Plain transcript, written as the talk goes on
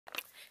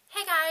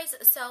guys,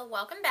 so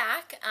welcome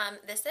back.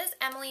 This is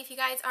Emily. If you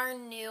guys are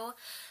new,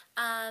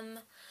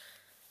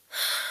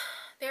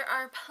 there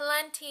are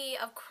plenty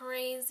of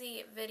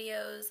crazy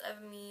videos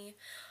of me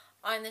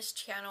on this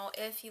channel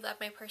if you love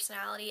my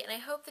personality, and I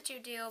hope that you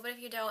do, but if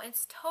you don't,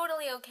 it's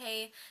totally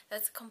okay.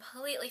 That's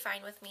completely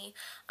fine with me.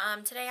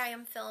 Today I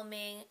am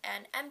filming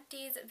an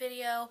Empties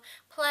video,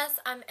 plus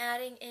I'm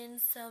adding in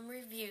some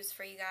reviews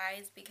for you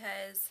guys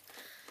because,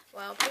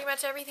 well, pretty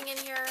much everything in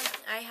here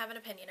I have an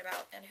opinion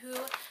about, and who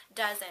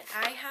doesn't?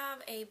 I have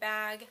a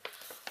bag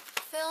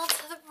filled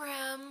to the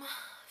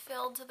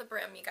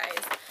brim, you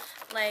guys.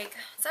 Like,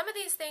 some of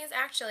these things,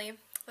 actually,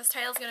 this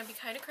title's going to be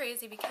kind of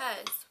crazy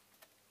because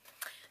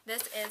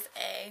this is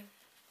a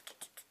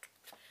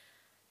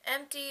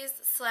Empties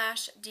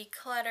 /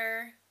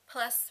 declutter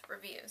plus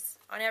reviews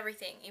on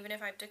everything, even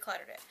if I've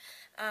decluttered it.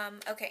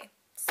 Okay.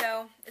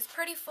 So, it's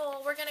pretty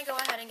full. We're going to go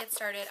ahead and get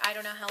started. I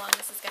don't know how long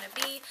this is going to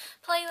be.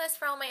 Playlists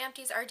for all my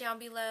empties are down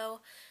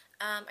below.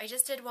 I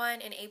just did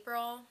one in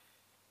April.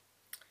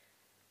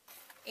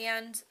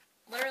 And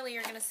literally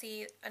you're going to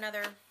see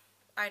another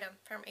item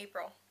from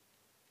April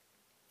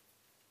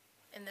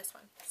in this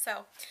one. So, I'm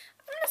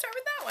going to start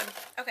with that one.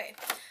 Okay.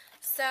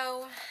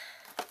 So,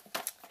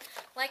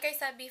 like I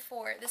said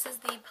before, this is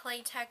the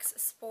Playtex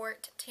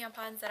Sport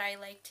tampons that I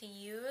like to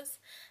use,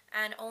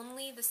 and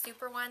only the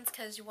super ones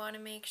because you want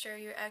to make sure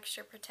you're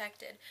extra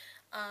protected.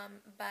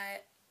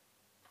 But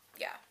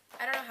yeah,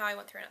 I don't know how I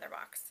went through another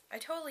box. I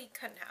totally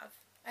couldn't have.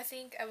 I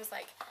think I was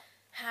like,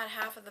 had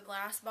half of the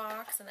glass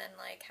box and then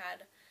like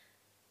had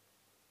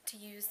to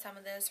use some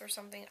of this or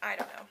something. I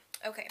don't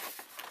know. Okay.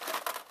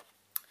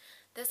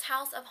 This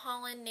House of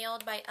Holland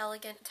Nailed by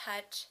Elegant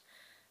Touch.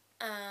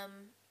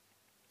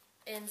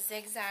 In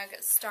Zigzag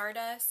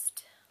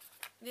Stardust.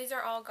 These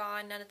are all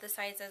gone. None of the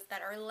sizes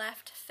that are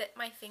left fit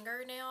my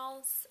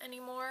fingernails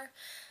anymore.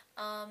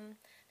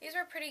 These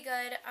are pretty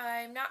good.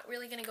 I'm not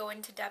really going to go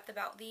into depth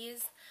about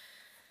these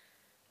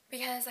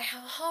because I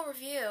have a whole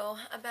review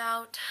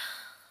about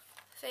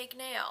fake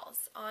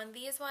nails on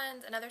these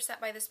ones, another set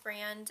by this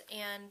brand,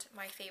 and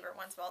my favorite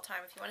ones of all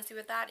time. If you want to see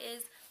what that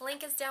is,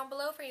 link is down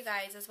below for you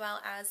guys, as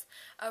well as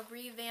a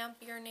revamp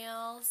your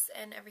nails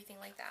and everything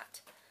like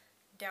that.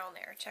 Down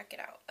there. Check it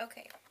out.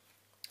 Okay.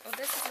 Well,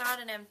 this is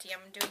not an empty.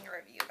 I'm doing a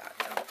review about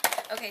them.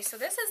 Okay, so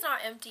this is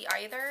not empty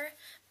either,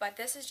 but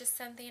this is just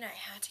something I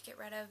had to get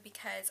rid of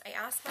because I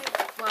asked this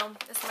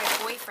is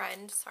my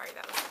boyfriend. Sorry,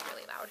 that was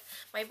really loud.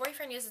 My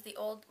boyfriend uses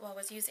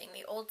was using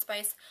the Old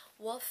Spice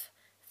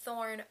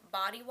Wolfthorn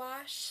body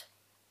wash.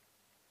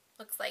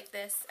 Looks like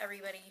this.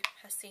 Everybody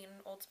has seen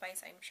Old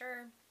Spice, I'm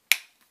sure.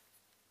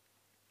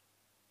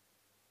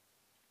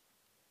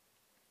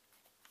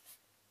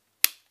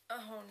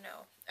 Oh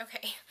no.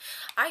 Okay.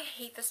 I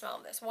hate the smell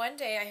of this. One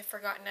day I have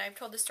forgotten, I've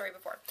told this story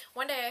before.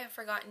 One day I have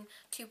forgotten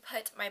to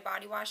put my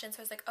body wash in, so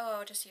I was like, oh,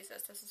 I'll just use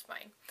this. This is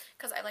fine.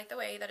 Because I like the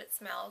way that it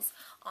smells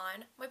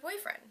on my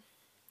boyfriend.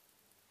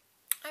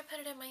 I put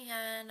it in my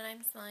hand and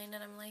I'm smelling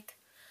and I'm like,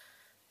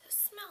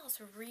 this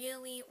smells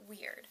really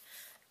weird.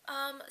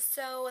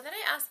 So then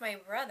I asked my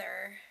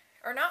brother,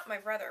 or not my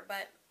brother,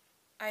 but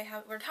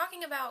we're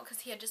talking about,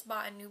 because he had just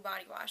bought a new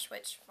body wash,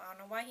 which I don't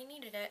know why he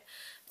needed it.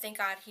 Thank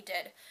God he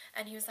did.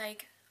 And he was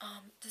like,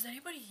 does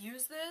anybody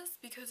use this?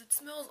 Because it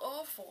smells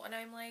awful. And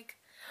I'm like,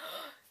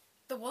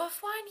 the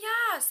wolf one?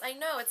 Yes, I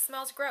know, it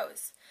smells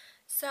gross.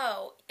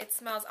 So, it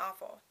smells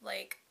awful.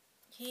 Like,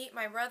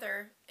 my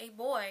brother, a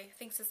boy,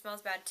 thinks it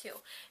smells bad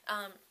too.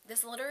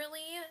 This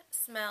literally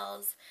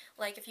smells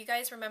like, if you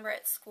guys remember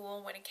at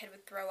school when a kid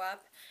would throw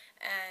up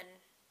and,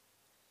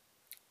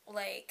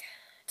 like,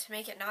 to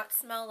make it not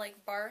smell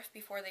like barf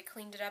before they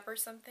cleaned it up or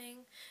something,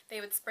 they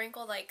would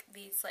sprinkle like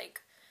these,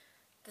 like,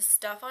 the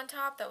stuff on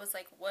top that was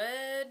like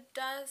wood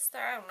dust,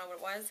 or I don't know what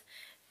it was.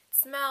 It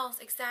smells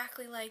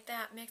exactly like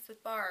that mixed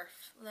with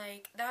barf.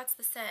 Like, that's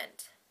the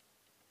scent.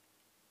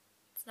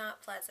 It's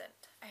not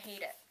pleasant. I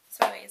hate it.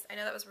 So anyways, I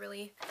know that was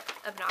really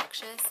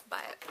obnoxious,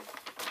 but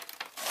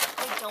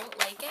I don't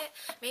like it.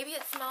 Maybe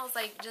it smells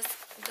like just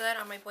good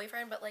on my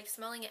boyfriend, but like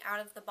smelling it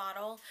out of the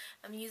bottle,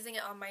 I'm using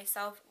it on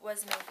myself,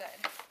 was no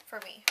good for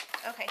me.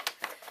 Okay.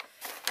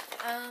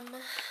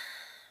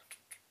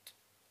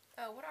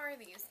 Oh, what are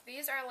these?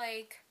 These are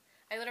like,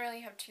 I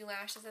literally have 2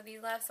 lashes of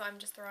these left, so I'm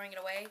just throwing it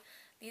away.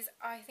 These,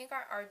 I think,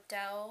 are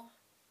Ardell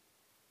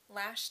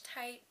Lash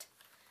Tight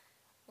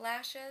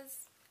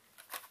lashes.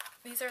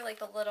 These are like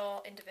the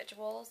little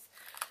individuals,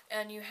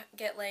 and you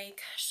get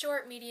like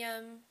short,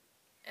 medium,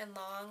 and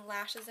long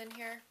lashes in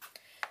here.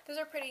 Those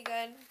are pretty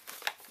good.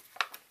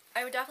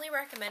 I would definitely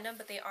recommend them,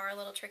 but they are a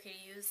little tricky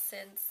to use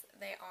since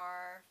they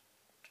are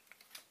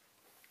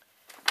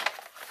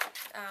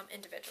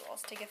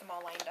individuals, to get them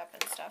all lined up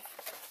and stuff.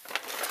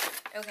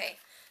 Okay,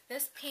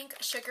 this Pink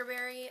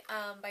Sugarberry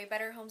by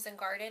Better Homes and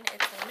Garden.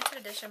 It's a limited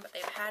edition, but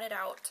they've had it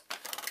out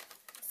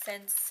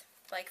since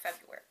like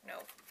February. No,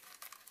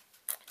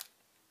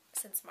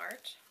 since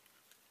March.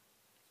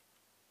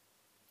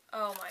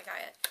 Oh my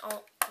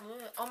god.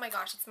 Oh my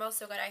gosh, it smells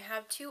so good. I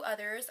have 2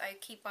 others. I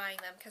keep buying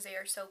them because they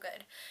are so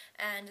good.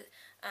 And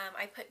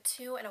I put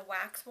 2 in a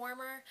wax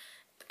warmer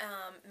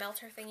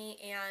melter thingy,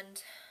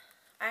 and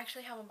I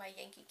actually have one by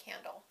Yankee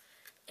Candle.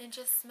 It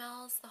just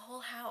smells the whole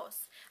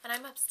house, and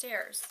I'm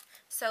upstairs.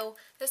 So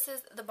this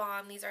is the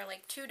balm. These are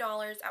like $2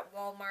 at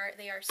Walmart.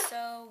 They are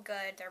so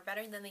good. They're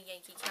better than the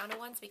Yankee Candle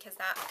ones because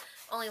that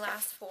only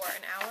lasts for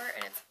an hour,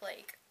 and it's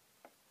like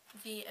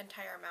the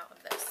entire amount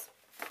of this.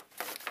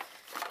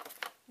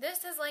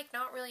 This is like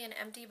not really an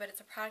empty, but it's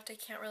a product I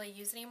can't really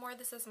use anymore.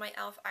 This is my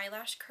e.l.f.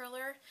 Eyelash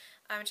Curler.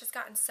 It's just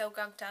gotten so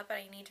gunked up, and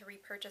I need to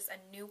repurchase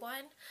a new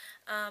one.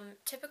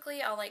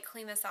 Typically I'll like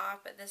clean this off,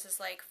 but this is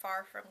like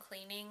far from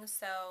cleaning,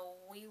 so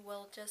we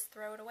will just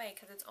throw it away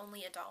because it's only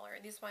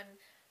 $1.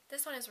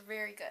 This one is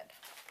very good.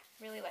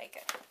 Really like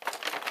it.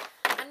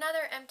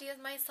 Another empty is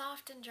my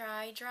Soft and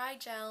Dry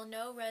Gel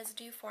No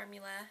Residue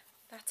Formula.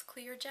 That's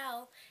clear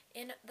gel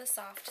in the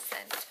soft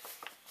scent.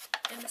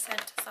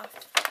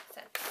 Soft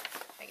scent,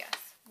 I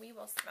guess. We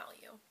will smell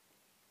you.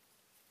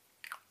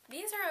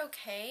 These are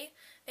okay.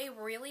 They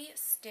really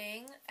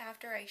sting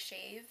after I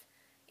shave.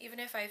 Even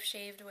if I've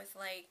shaved with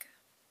like,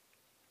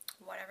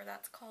 whatever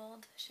that's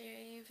called,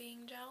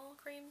 shaving gel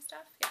cream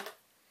stuff. Yeah.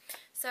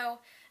 So,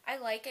 I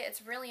like it.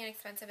 It's really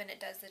inexpensive and it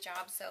does the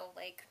job. So,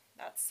 like,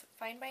 that's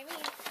fine by me.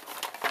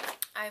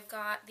 I've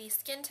got the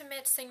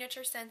Skintimate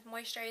Signature Scent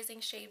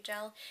Moisturizing Shave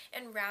Gel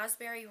in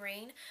Raspberry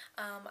Rain.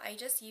 I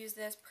just use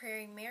this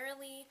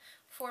primarily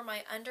for my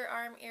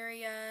underarm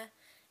area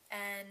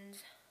and,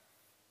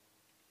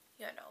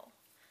 you know,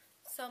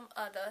 some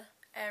other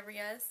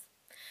areas.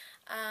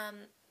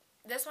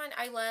 This one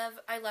I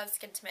love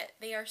Skintimate.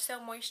 They are so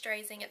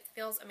moisturizing. It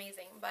feels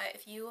amazing. But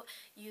if you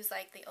use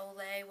like the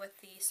Olay with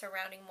the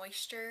surrounding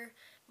moisture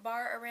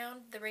bar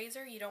around the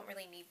razor, you don't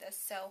really need this.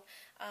 So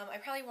I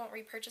probably won't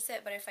repurchase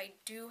it, but if I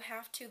do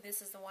have to,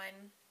 this is the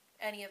one.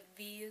 Any of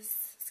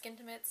these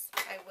Skintimates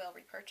I will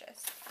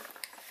repurchase.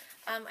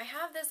 I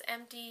have this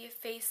empty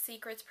Face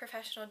Secrets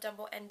Professional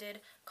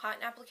Double-Ended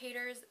Cotton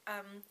Applicators.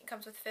 It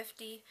comes with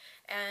 50,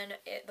 and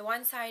the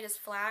one side is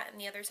flat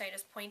and the other side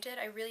is pointed.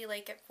 I really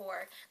like it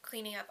for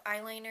cleaning up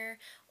eyeliner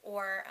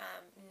or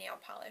nail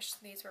polish.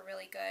 These were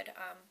really good.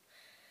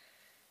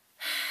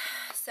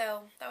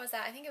 So that was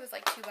that. I think it was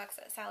like $2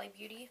 at Sally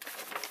Beauty.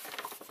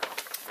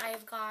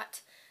 I've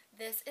got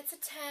this It's a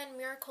 10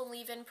 Miracle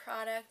Leave-In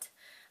product.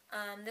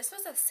 This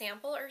was a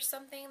sample or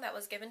something that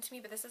was given to me,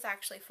 but this is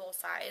actually full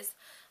size.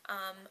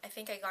 I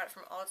think I got it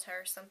from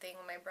Ulta or something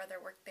when my brother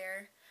worked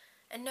there.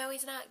 And no,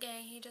 he's not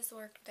gay, he just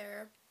worked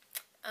there.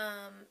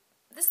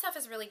 This stuff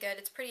is really good.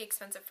 It's pretty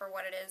expensive for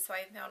what it is, so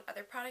I found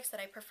other products that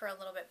I prefer a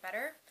little bit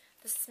better.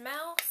 The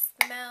smell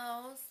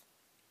smells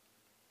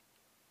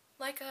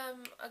like a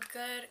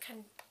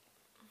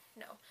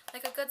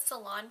good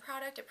salon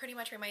product. It pretty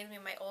much reminds me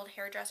of my old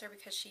hairdresser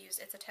because she used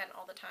It's a 10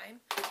 all the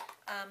time.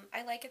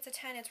 I like It's a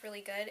 10. It's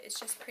really good. It's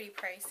just pretty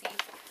pricey.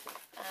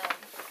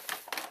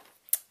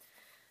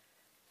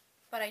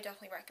 But I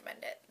definitely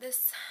recommend it.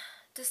 This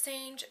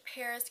Dessange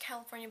Paris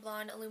California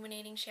Blonde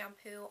Illuminating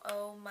Shampoo.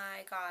 Oh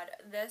my god.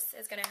 This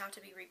is going to have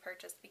to be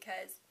repurchased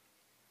because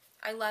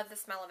I love the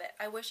smell of it.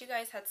 I wish you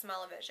guys had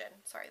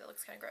smell-o-vision. Sorry, that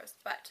looks kind of gross,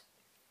 but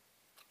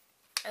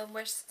I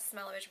wish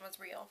smell-o-vision was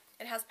real.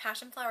 It has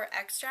passion flower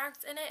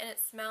extracts in it, and it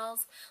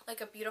smells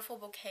like a beautiful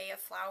bouquet of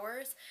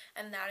flowers,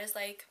 and that is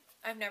like,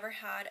 I've never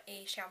had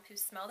a shampoo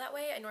smell that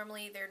way. And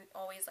normally they're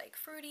always like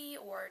fruity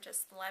or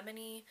just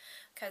lemony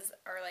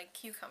or like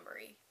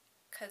cucumbery,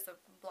 because the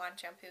blonde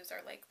shampoos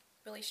are like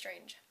really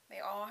strange. They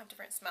all have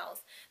different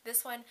smells.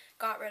 This one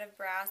got rid of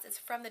brass. It's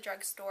from the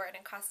drugstore and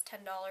it costs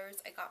 $10.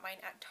 I got mine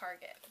at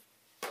Target.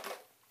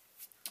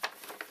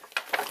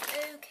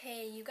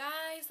 Okay, you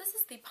guys, this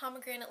is the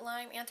Pomegranet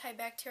Lime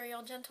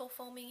Antibacterial Gentle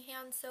Foaming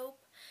Hand Soap.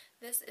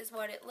 This is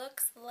what it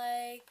looks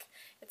like.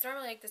 It's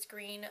normally like this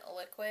green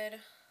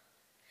liquid.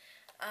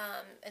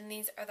 And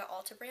these are the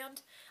Ulta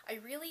brand. I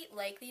really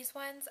like these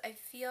ones. I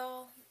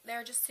feel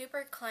they're just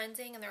super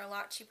cleansing and they're a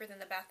lot cheaper than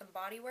the Bath &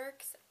 Body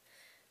Works.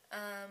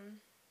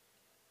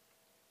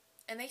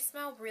 And they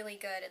smell really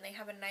good and they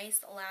have a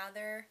nice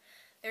lather.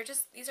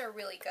 These are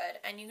really good,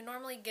 and you can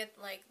normally get,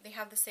 like, they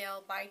have the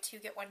sale, buy 2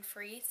 get 1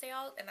 free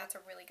sale, and that's a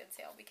really good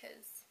sale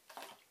because,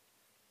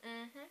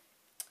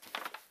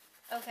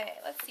 Okay,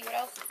 let's see what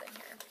else is in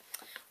here.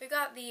 We've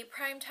got the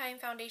Primetime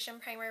Foundation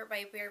Primer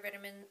by Bare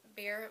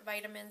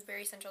Vitamins, Bare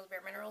Essentials,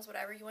 Bare Minerals,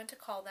 whatever you want to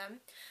call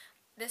them.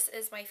 This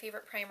is my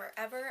favorite primer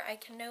ever. I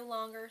can no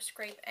longer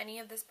scrape any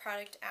of this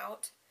product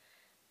out,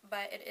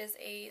 but it is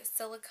a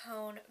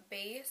silicone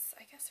base.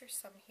 I guess there's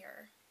some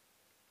here.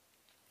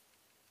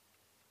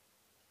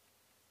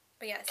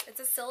 But yes, it's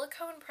a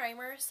silicone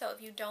primer, so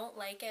if you don't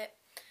like it,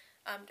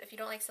 if you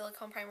don't like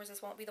silicone primers, this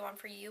won't be the one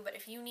for you. But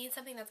if you need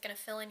something that's going to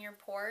fill in your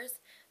pores,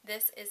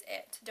 this is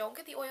it. Don't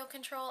get the oil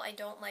control. I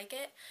don't like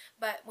it.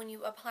 But when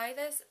you apply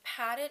this,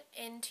 pat it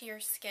into your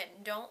skin.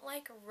 Don't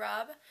like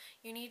rub.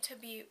 You need to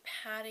be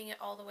patting it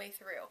all the way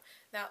through.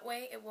 That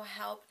way it will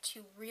help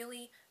to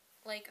really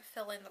like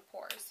fill in the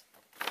pores.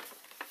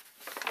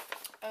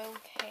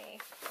 Okay.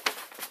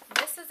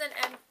 This is an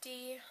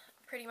empty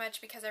pretty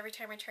much because every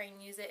time I try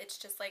and use it, it's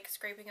just like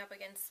scraping up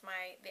against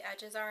the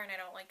edges are, and I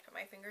don't like to put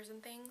my fingers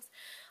in things.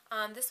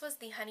 This was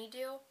the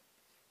Honeydew.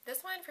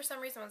 This one, for some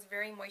reason, was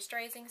very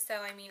moisturizing,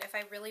 so I mean, if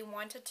I really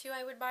wanted to,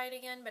 I would buy it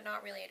again, but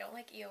not really. I don't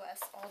like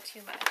EOS all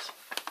too much.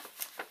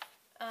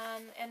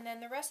 And then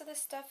the rest of this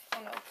stuff, oh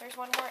no, there's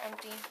one more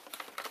empty.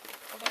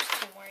 Well, there's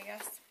two more, I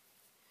guess.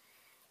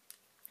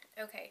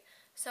 Okay,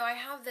 so I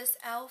have this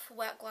e.l.f.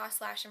 Wet Gloss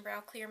Lash and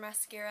Brow Clear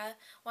Mascara.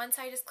 One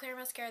side is clear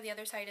mascara, the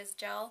other side is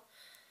gel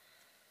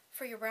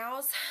for your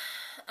brows,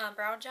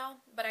 brow gel,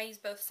 but I use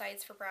both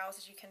sides for brows.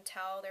 As you can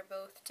tell, they're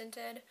both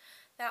tinted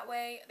that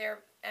way.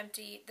 They're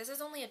empty. This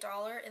is only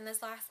 $1, and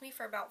this lasts me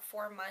for about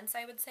 4 months,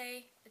 I would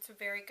say. It's a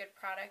very good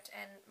product,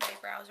 and my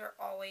brows are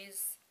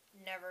always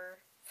never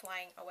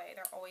flying away.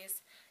 They're always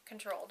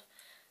controlled.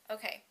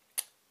 Okay,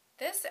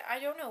 this, I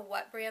don't know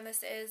what brand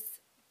this is,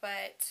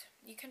 but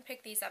you can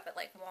pick these up at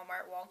like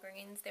Walmart,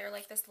 Walgreens. They're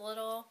like this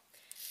little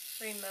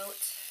remote,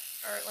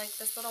 or like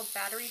this little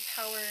battery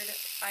powered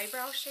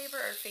eyebrow shaver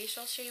or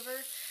facial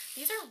shaver.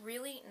 These are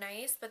really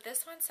nice, but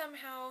this one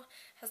somehow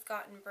has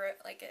gotten,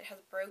 it has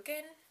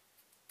broken.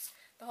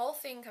 The whole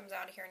thing comes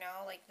out of here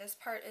now. Like, this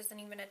part isn't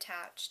even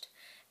attached.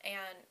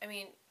 And, I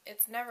mean,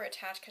 it's never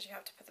attached because you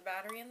have to put the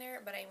battery in there,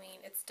 but I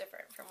mean, it's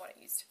different from what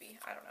it used to be.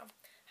 I don't know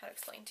how to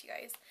explain to you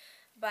guys.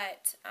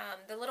 But,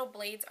 the little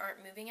blades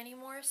aren't moving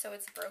anymore, so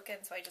it's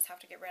broken, so I just have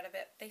to get rid of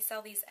it. They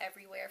sell these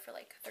everywhere for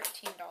like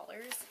 $13.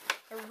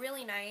 They're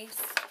really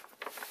nice.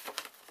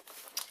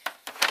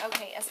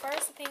 Okay, as far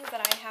as the things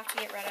that I have to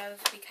get rid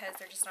of because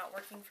they're just not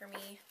working for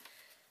me,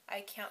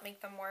 I can't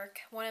make them work.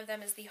 One of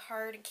them is the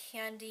Hard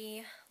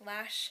Candy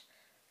Lash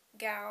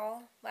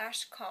Call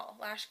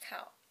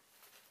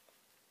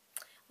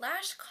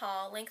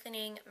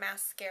Lengthening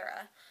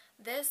Mascara.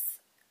 This,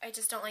 I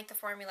just don't like the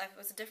formula. If it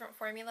was a different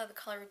formula, the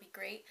color would be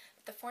great.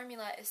 But the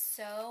formula is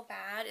so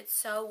bad. It's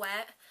so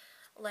wet.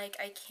 Like,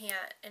 I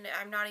can't. And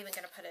I'm not even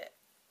going to put it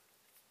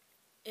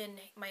in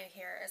my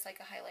hair as like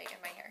a highlight in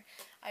my hair.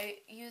 I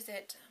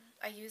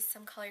use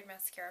some colored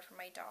mascara for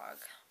my dog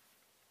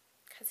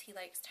because he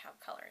likes to have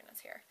color in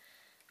his hair.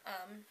 I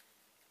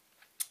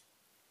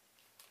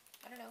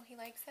don't know, he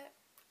likes it.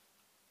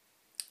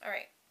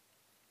 Alright.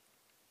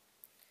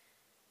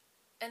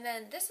 And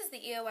then this is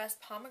the EOS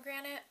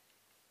Pomegranet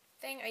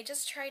thing. I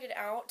just tried it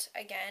out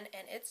again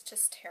and it's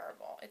just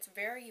terrible. It's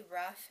very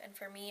rough, and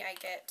for me, I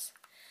get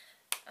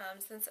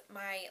since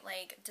my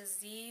like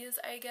disease,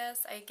 I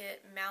guess, I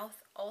get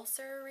mouth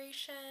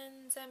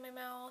ulcerations in my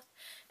mouth,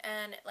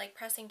 and like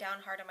pressing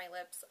down hard on my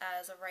lips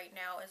as of right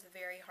now is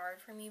very hard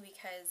for me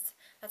because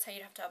that's how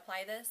you'd have to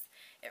apply this.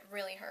 It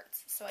really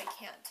hurts, so I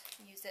can't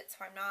use it,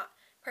 so I'm not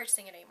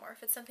purchasing it anymore.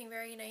 If it's something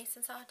very nice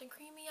and soft and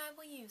creamy, I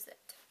will use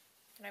it.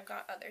 And I've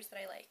got others that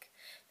I like.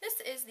 This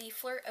is the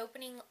Flirt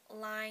Opening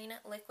Line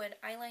Liquid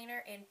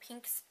Eyeliner in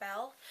Pink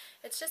Spell.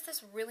 It's just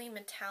this really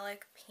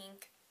metallic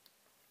pink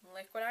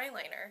liquid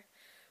eyeliner,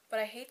 but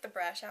I hate the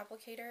brush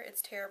applicator.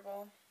 It's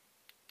terrible,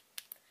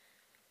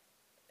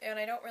 and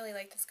I don't really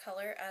like this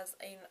color as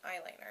an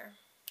eyeliner.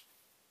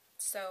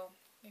 So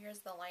here's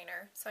the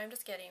liner. So I'm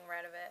just getting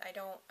rid of it.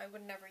 I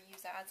would never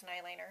use that as an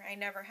eyeliner. I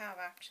never have,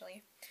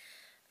 actually.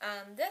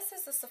 This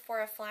is the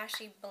Sephora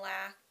Flashy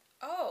Black.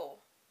 Oh,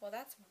 well,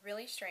 that's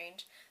really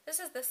strange. This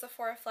is the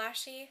Sephora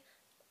Flashy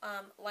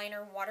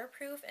Liner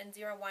Waterproof and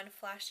 01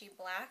 Flashy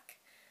Black.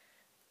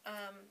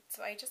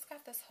 So I just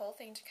got this whole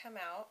thing to come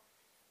out,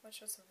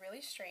 which was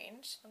really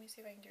strange. Let me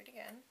see if I can do it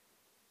again.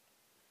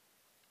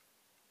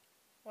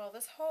 Well,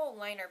 this whole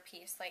liner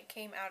piece like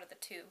came out of the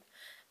tube,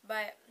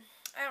 but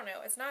I don't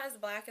know. It's not as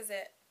black as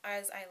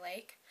I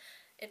like.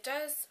 It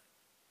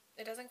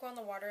doesn't go on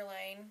the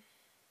waterline,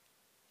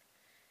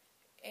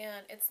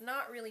 and it's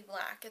not really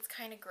black. It's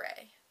kind of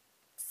gray.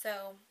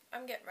 So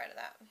I'm getting rid of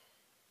that.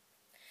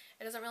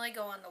 It doesn't really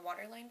go on the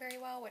waterline very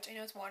well, which I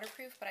know is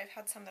waterproof, but I've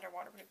had some that are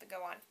waterproof that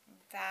go on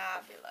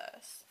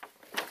fabulous.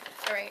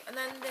 Alright, and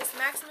then this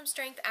Maximum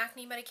Strength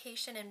Acne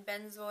Medication in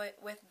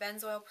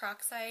Benzoyl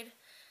Peroxide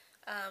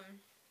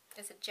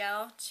is a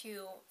gel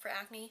for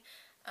acne.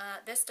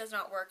 This does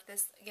not work.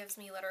 This gives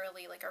me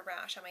literally like a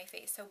rash on my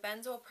face. So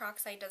Benzoyl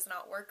Peroxide does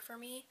not work for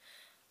me.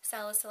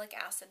 Salicylic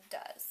acid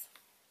does.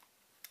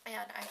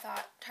 And I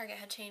thought Target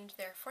had changed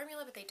their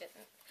formula, but they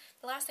didn't.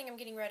 The last thing I'm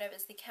getting rid of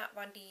is the Kat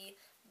Von D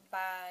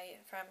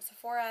from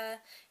Sephora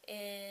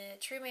in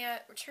True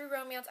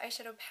Romance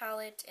eyeshadow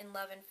palette in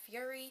Love and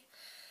Fury.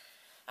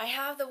 I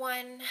have the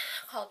one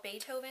called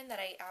Beethoven that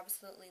I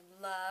absolutely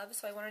love,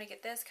 so I wanted to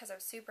get this because I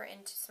was super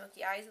into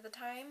smoky eyes at the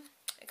time.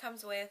 It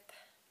comes with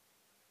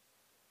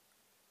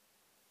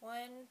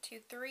 1, 2,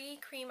 3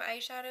 cream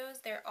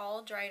eyeshadows. They're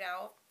all dried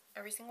out,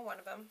 every single one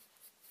of them.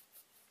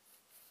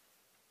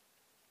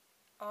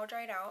 All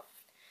dried out,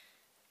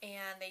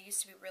 and they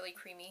used to be really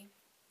creamy.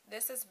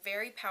 This is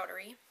very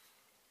powdery.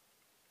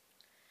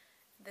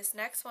 This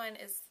next one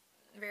is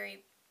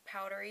very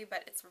powdery,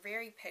 but it's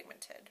very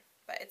pigmented,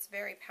 but it's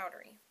very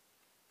powdery.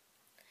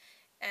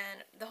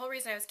 And the whole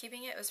reason I was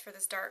keeping it was for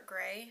this dark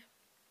gray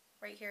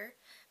right here,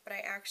 but I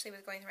actually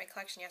was going through my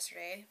collection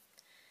yesterday,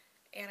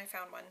 and I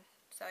found one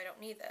so I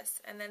don't need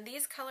this. And then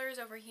these colors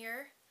over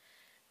here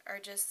are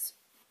just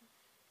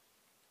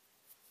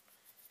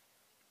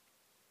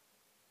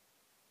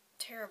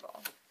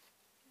terrible.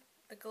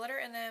 The glitter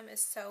in them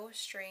is so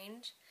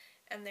strange,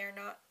 and they're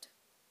not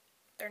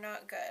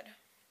good.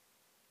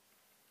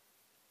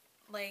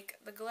 Like,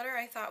 the glitter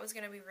I thought was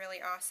going to be really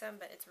awesome,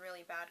 but it's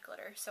really bad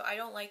glitter. So I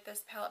don't like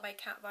this palette by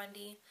Kat Von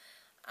D,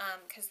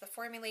 because the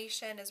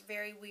formulation is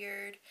very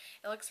weird.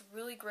 It looks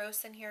really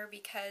gross in here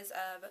because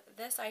of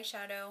this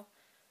eyeshadow,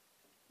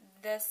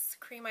 this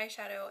cream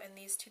eyeshadow, and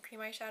these 2 cream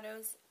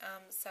eyeshadows.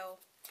 So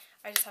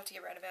I just have to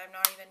get rid of it. I'm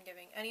not even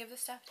giving any of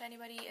this stuff to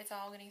anybody. It's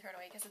all getting thrown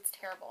away because it's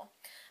terrible.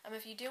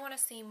 If you do want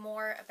to see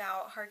more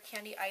about hard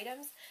candy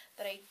items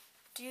that I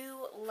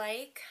do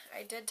like,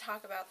 I did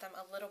talk about them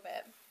a little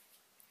bit.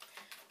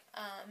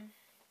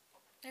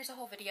 There's a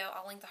whole video.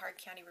 I'll link the hard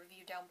candy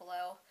review down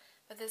below.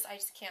 But this I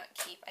just can't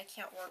keep. I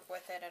can't work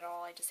with it at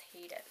all. I just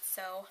hate it.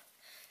 So,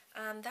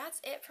 that's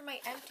it for my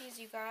empties,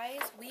 you guys.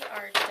 We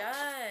are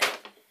done.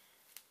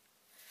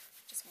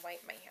 Just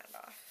wipe my hand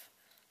off.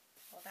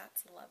 Well,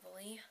 that's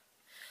lovely.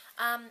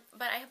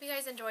 But I hope you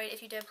guys enjoyed.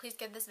 If you did, please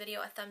give this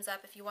video a thumbs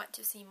up. If you want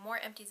to see more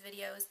empties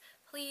videos,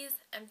 please,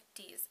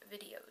 empties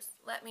videos,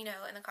 let me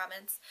know in the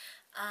comments.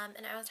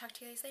 And I will talk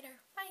to you guys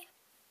later. Bye.